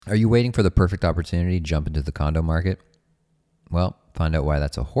Are you waiting for the perfect opportunity to jump into the condo market? Well, find out why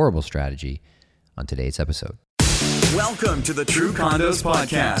that's a horrible strategy on today's episode. Welcome to the True Condos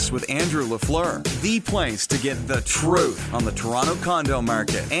Podcast with Andrew LaFleur, the place to get the truth on the Toronto condo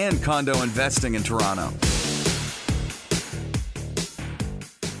market and condo investing in Toronto.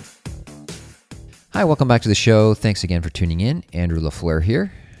 Hi, welcome back to the show. Thanks again for tuning in. Andrew LaFleur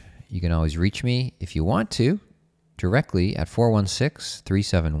here. You can always reach me if you want to directly at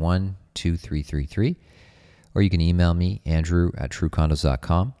 416-371-2333, or you can email me,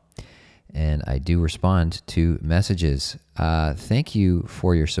 andrew@truecondos.com. And I do respond to messages. Thank you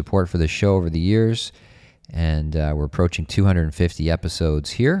for your support for the show over the years. And we're approaching 250 episodes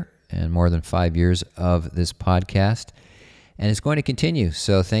here and more than 5 years of this podcast. And it's going to continue.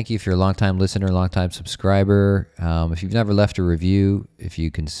 So thank you if you're a longtime listener, longtime subscriber. If you've never left a review, if you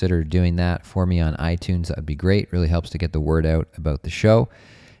consider doing that for me on iTunes, that would be great. Really helps to get the word out about the show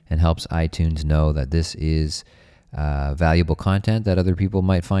and helps iTunes know that this is valuable content that other people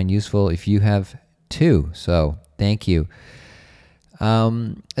might find useful if you have too. So thank you.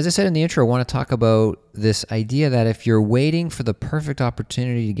 As I said in the intro, I want to talk about this idea that if you're waiting for the perfect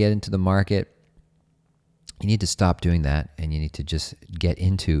opportunity to get into the market, you need to stop doing that and you need to just get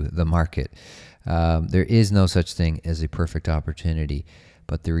into the market. There is no such thing as a perfect opportunity,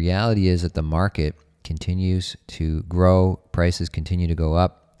 but the reality is that the market continues to grow, prices continue to go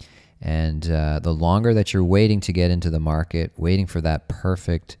up. And the longer that you're waiting to get into the market, waiting for that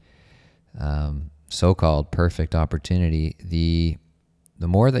perfect, so-called perfect opportunity, the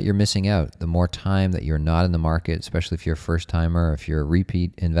more that you're missing out, the more time that you're not in the market, especially if you're a first-timer, if you're a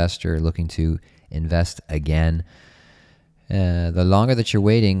repeat investor looking to invest again. The longer that you're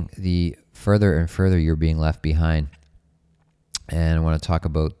waiting, the further and further you're being left behind. And I want to talk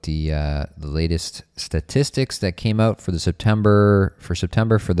about the latest statistics that came out for September for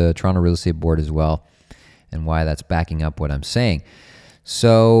the Toronto Real Estate Board as well, and why that's backing up what I'm saying.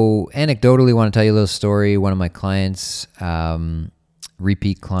 So anecdotally, I want to tell you a little story. One of my clients,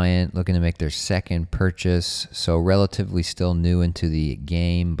 repeat client, looking to make their second purchase, so relatively still new into the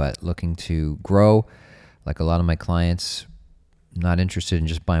game, but looking to grow. Like a lot of my clients, not interested in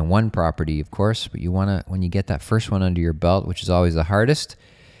just buying one property, of course, but you want to, when you get that first one under your belt, which is always the hardest,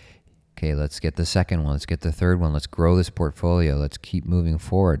 okay, let's get the second one, let's get the third one, let's grow this portfolio, let's keep moving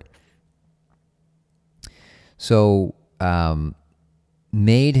forward. So,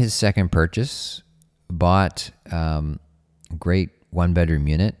 made his second purchase, bought a great one-bedroom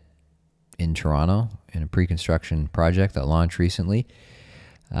unit in Toronto in a pre-construction project that launched recently.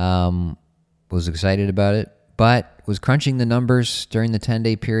 Was excited about it, but was crunching the numbers during the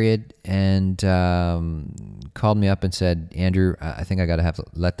 10-day period and called me up and said, Andrew, I think I got to have to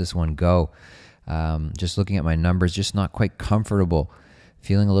let this one go. Just looking at my numbers, just not quite comfortable,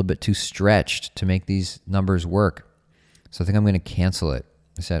 feeling a little bit too stretched to make these numbers work. So I think I'm going to cancel it.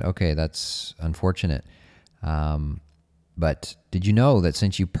 I said, okay, that's unfortunate. But did you know that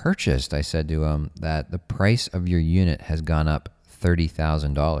since you purchased, I said to him, that the price of your unit has gone up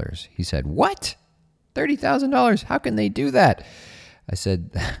 $30,000. He said, what? $30,000? How can they do that? I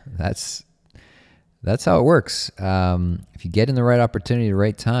said, that's how it works. If you get in the right opportunity at the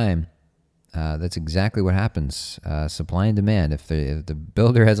right time, that's exactly what happens. Supply and demand. If the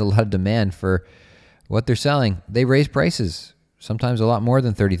builder has a lot of demand for what they're selling, they raise prices. Sometimes a lot more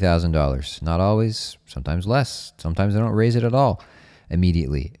than $30,000. Not always, sometimes less. Sometimes they don't raise it at all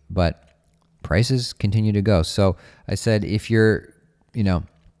immediately, but prices continue to go. So I said, if your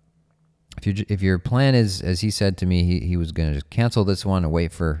plan is, as he said to me, he was going to cancel this one and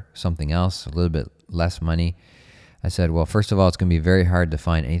wait for something else, a little bit less money. I said, well, first of all, it's going to be very hard to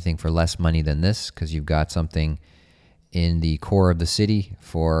find anything for less money than this because you've got something in the core of the city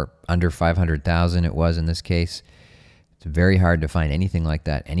for under $500,000. It was in this case. It's very hard to find anything like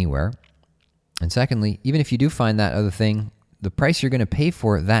that anywhere. And secondly, even if you do find that other thing, the price you're going to pay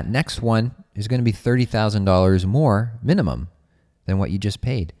for that next one is going to be $30,000 more minimum than what you just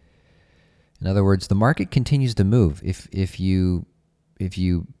paid. In other words, the market continues to move. If you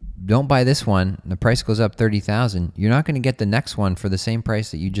don't buy this one and the price goes up $30,000, you're not going to get the next one for the same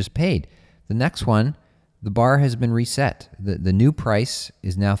price that you just paid. The next one, the bar has been reset. The new price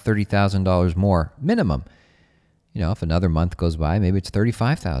is now $30,000 more minimum. If another month goes by, maybe it's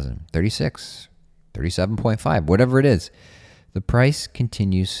 $35,000, $36,000, $37.5, whatever it is. The price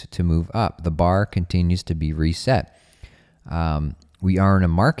continues to move up. The bar continues to be reset. We are in a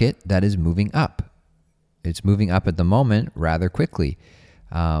market that is moving up. It's moving up at the moment rather quickly.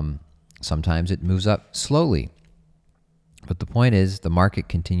 Sometimes it moves up slowly. But the point is the market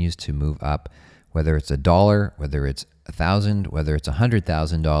continues to move up, whether it's $1, whether it's $1,000, whether it's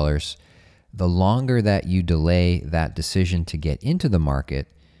 $100,000, the longer that you delay that decision to get into the market,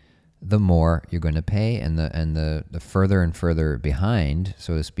 the more you're going to pay, and the further and further behind,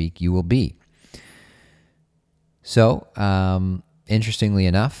 so to speak, you will be. So, interestingly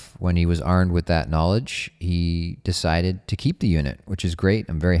enough, when he was armed with that knowledge, he decided to keep the unit, which is great.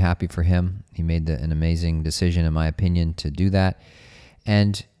 I'm very happy for him. He made an amazing decision, in my opinion, to do that.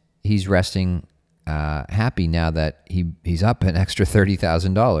 And he's resting happy now that he's up an extra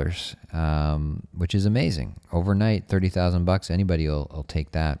 $30,000, which is amazing. Overnight, $30,000, anybody will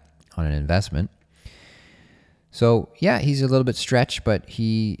take that on an investment. So yeah, he's a little bit stretched, but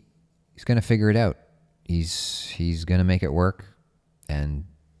he's going to figure it out. He's going to make it work. And,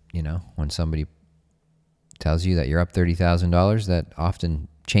 when somebody tells you that you're up $30,000, that often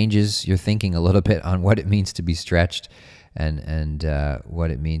changes your thinking a little bit on what it means to be stretched and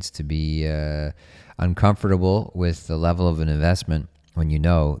what it means to be uncomfortable with the level of an investment when you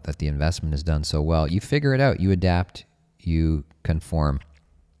know that the investment is done so well. You figure it out. You adapt. You conform,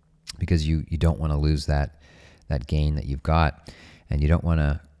 because you don't want to lose that gain that you've got. And you don't want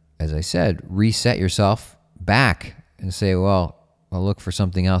to, as I said, reset yourself back and say, well, I'll look for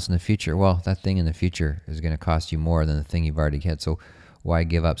something else in the future. Well, that thing in the future is going to cost you more than the thing you've already had. So why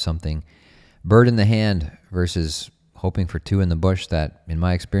give up something bird in the hand versus hoping for two in the bush that, in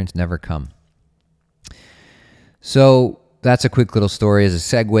my experience, never come? So that's a quick little story as a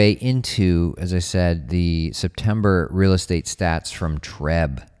segue into, as I said, the September real estate stats from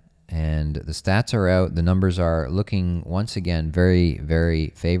TREB. And the stats are out. The numbers are looking, once again, very,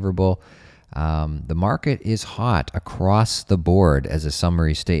 very favorable. The market is hot across the board as a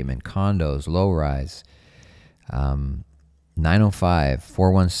summary statement. Condos, low-rise, 905,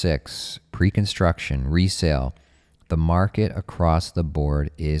 416, pre-construction, resale. The market across the board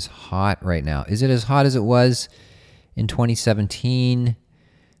is hot right now. Is it as hot as it was in 2017?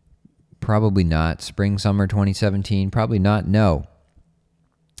 Probably not. Spring, summer 2017? Probably not, no.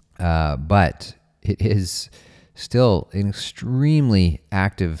 But it is still an extremely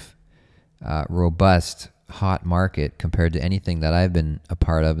active, robust, hot market compared to anything that I've been a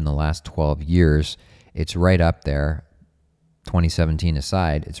part of in the last 12 years. It's right up there. 2017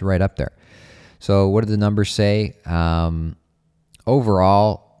 aside, it's right up there. So what do the numbers say?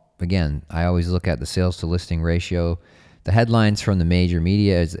 Overall, again, I always look at the sales to listing ratio. The headlines from the major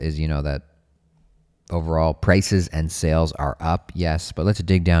media is that overall prices and sales are up, yes, but let's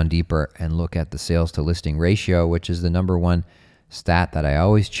dig down deeper and look at the sales to listing ratio, which is the number one stat that I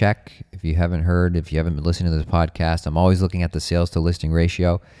always check. If you haven't been listening to this podcast, I'm always looking at the sales to listing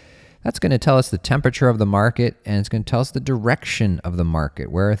ratio. That's going to tell us the temperature of the market, and it's going to tell us the direction of the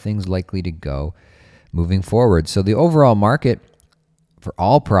market. Where are things likely to go moving forward? So the overall market for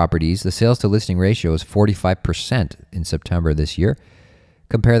all properties, the sales to listing ratio is 45% in September this year.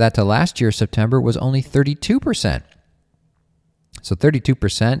 Compare that to last year, September was only 32%. So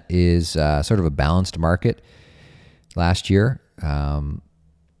 32% is sort of a balanced market last year.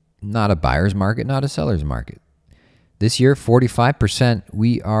 Not a buyer's market, not a seller's market. This year, 45%,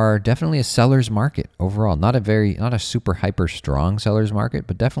 we are definitely a seller's market overall. Not a super hyper strong seller's market,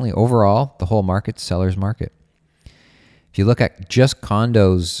 but definitely overall, the whole market's seller's market. If you look at just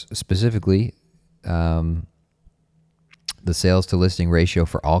condos specifically, the sales to listing ratio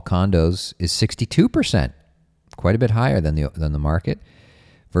for all condos is 62%, quite a bit higher than the market,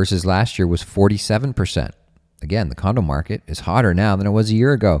 versus last year was 47%. Again, the condo market is hotter now than it was a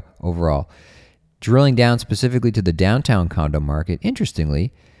year ago overall. Drilling down specifically to the downtown condo market,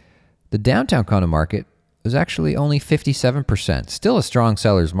 interestingly, the downtown condo market was actually only 57%. Still a strong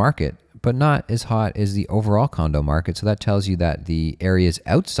seller's market, but not as hot as the overall condo market. So that tells you that the areas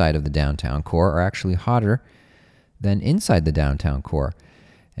outside of the downtown core are actually hotter than inside the downtown core.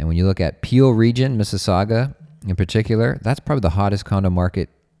 And when you look at Peel region, Mississauga in particular, that's probably the hottest condo market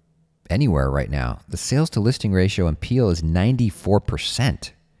anywhere right now. The sales to listing ratio in Peel is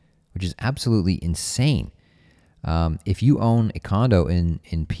 94%, which is absolutely insane. If you own a condo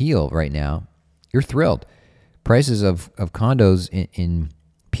in Peel right now, you're thrilled. Prices of condos in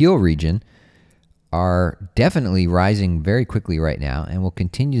Peel region are definitely rising very quickly right now and will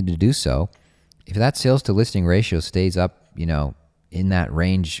continue to do so. If that sales to listing ratio stays up, in that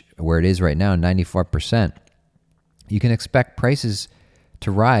range where it is right now, 94%, you can expect prices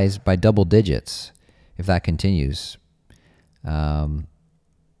to rise by double digits if that continues. And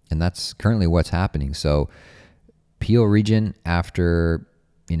that's currently what's happening. So Peel region, after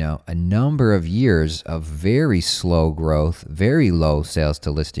a number of years of very slow growth, very low sales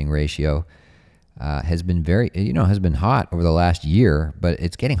to listing ratio, has been has been hot over the last year, but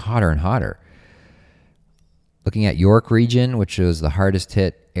it's getting hotter and hotter. Looking at York region, which was the hardest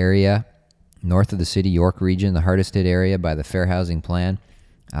hit area, north of the city, York region, the hardest hit area by the Fair Housing Plan.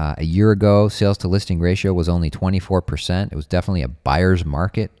 A year ago, sales to listing ratio was only 24%. It was definitely a buyer's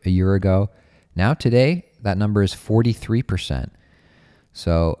market a year ago. Now today, that number is 43%.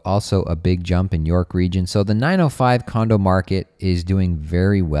 So also a big jump in York region. So the 905 condo market is doing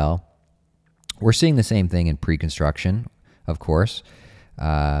very well. We're seeing the same thing in pre-construction, of course,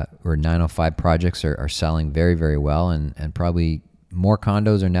 where 905 projects are selling very, very well, and probably more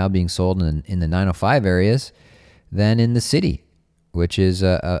condos are now being sold in the 905 areas than in the city, which is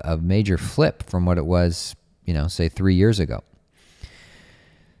a major flip from what it was, say 3 years ago.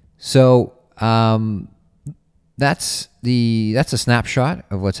 So that's a snapshot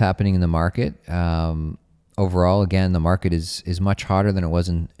of what's happening in the market. Overall, again, the market is much hotter than it was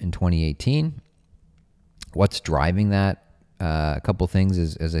in 2018. What's driving that? A couple things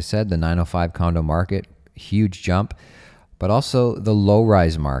is, as I said, the 905 condo market, huge jump, but also the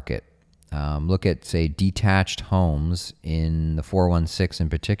low-rise market. Look at, say, detached homes in the 416 in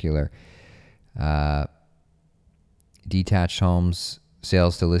particular. Detached homes,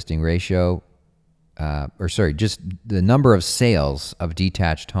 sales to listing ratio, just the number of sales of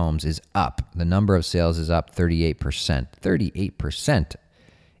detached homes is up. The number of sales is up 38%. 38%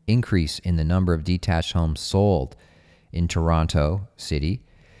 increase in the number of detached homes sold in Toronto City.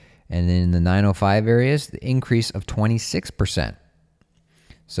 And then in the 905 areas, the increase of 26%.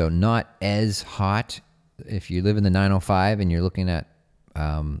 So not as hot if you live in the 905 and you're looking at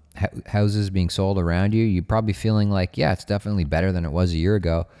houses being sold around you. You're probably feeling like, yeah, it's definitely better than it was a year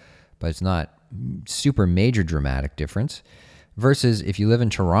ago, but it's not super major dramatic difference. Versus if you live in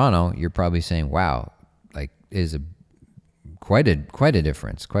Toronto, you're probably saying, wow, like is quite a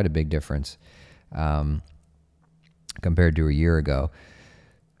difference, quite a big difference compared to a year ago.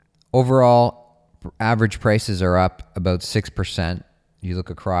 Overall, average prices are up about 6%. You look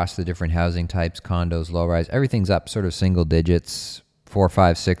across the different housing types, condos, low-rise, everything's up sort of single digits, 4,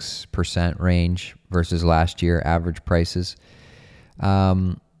 5, 6% range versus last year average prices.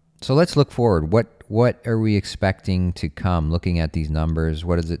 So let's look forward. What are we expecting to come? Looking at these numbers,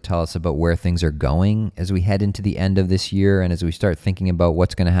 what does it tell us about where things are going as we head into the end of this year and as we start thinking about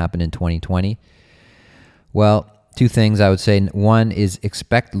what's going to happen in 2020? Well, two things I would say. One is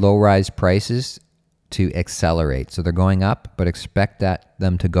expect low-rise prices to accelerate. So they're going up, but expect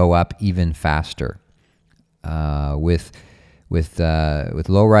them to go up even faster. With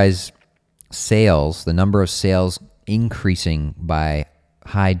low-rise sales, the number of sales increasing by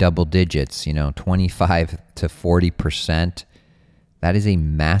high double digits, 25 to 40%. That is a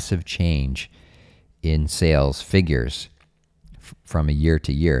massive change in sales figures from a year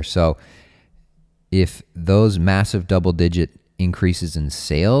to year. So if those massive double-digit increases in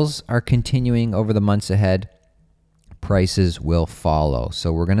sales are continuing over the months ahead, prices will follow.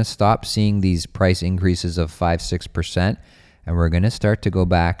 So we're going to stop seeing these price increases of 5-6%, and we're going to start to go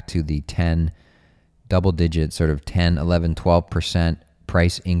back to the 10 double-digit, sort of 10, 11, 12%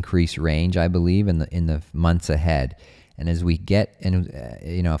 price increase range, I believe, in the months ahead. And as we get,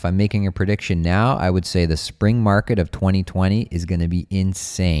 if I'm making a prediction now, I would say the spring market of 2020 is going to be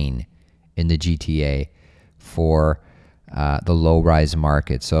insane in the GTA for the low-rise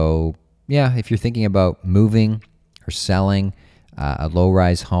market. So yeah, if you're thinking about moving or selling a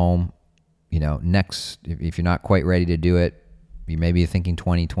low-rise home, next, if you're not quite ready to do it, you may be thinking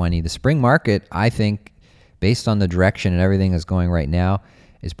 2020. The spring market, I think, based on the direction and everything that's going right now,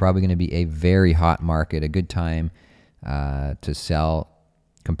 is probably going to be a very hot market, a good time to sell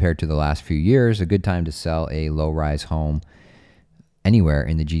compared to the last few years, a good time to sell a low-rise home anywhere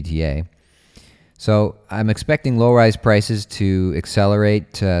in the GTA. So I'm expecting low-rise prices to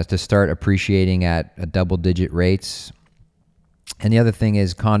accelerate, to start appreciating at double-digit rates. And the other thing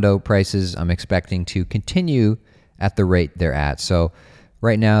is condo prices I'm expecting to continue at the rate they're at. So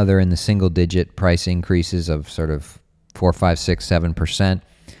right now they're in the single-digit price increases of sort of 4, 5, 6, 7%.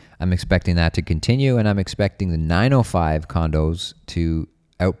 I'm expecting that to continue, and I'm expecting the 905 condos to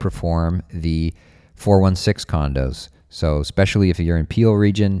outperform the 416 condos. So especially if you're in Peel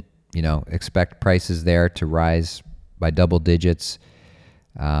region, expect prices there to rise by double digits,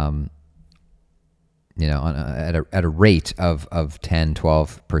 at a rate of 10,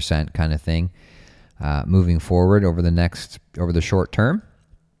 12% kind of thing, moving forward over the short term.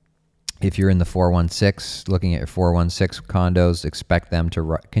 If you're in the 416, looking at your 416 condos, expect them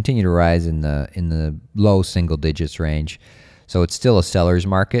to continue to rise in the low single digits range. So it's still a seller's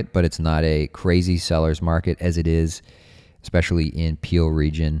market, but it's not a crazy seller's market as it is, especially in Peel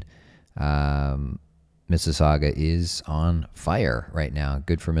region. Mississauga is on fire right now.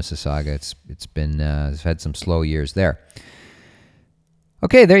 Good for Mississauga. It's been it's had some slow years there.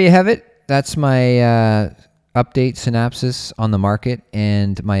 Okay, there you have it. That's my update synopsis on the market,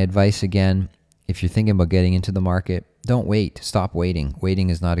 and my advice again, if you're thinking about getting into the market, don't wait. Stop waiting. Waiting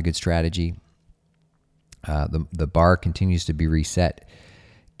is not a good strategy. The bar continues to be reset.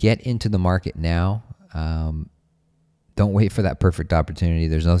 Get into the market now. Don't wait for that perfect opportunity.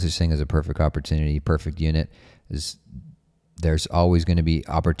 There's no such thing as a perfect opportunity, perfect unit. There's always going to be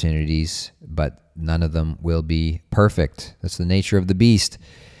opportunities, but none of them will be perfect. That's the nature of the beast.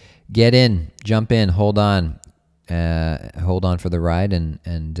 Get in, jump in, hold on for the ride,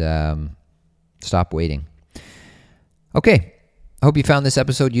 and stop waiting. Okay, I hope you found this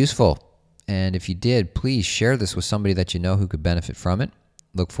episode useful. And if you did, please share this with somebody that you know who could benefit from it.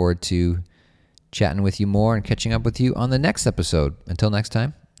 Look forward to chatting with you more and catching up with you on the next episode. Until next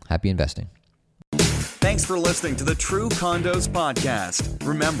time, happy investing. Thanks for listening to the True Condos Podcast.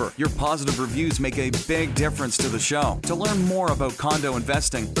 Remember, your positive reviews make a big difference to the show. To learn more about condo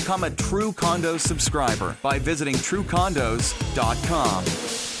investing, become a True Condos subscriber by visiting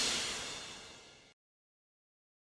truecondos.com.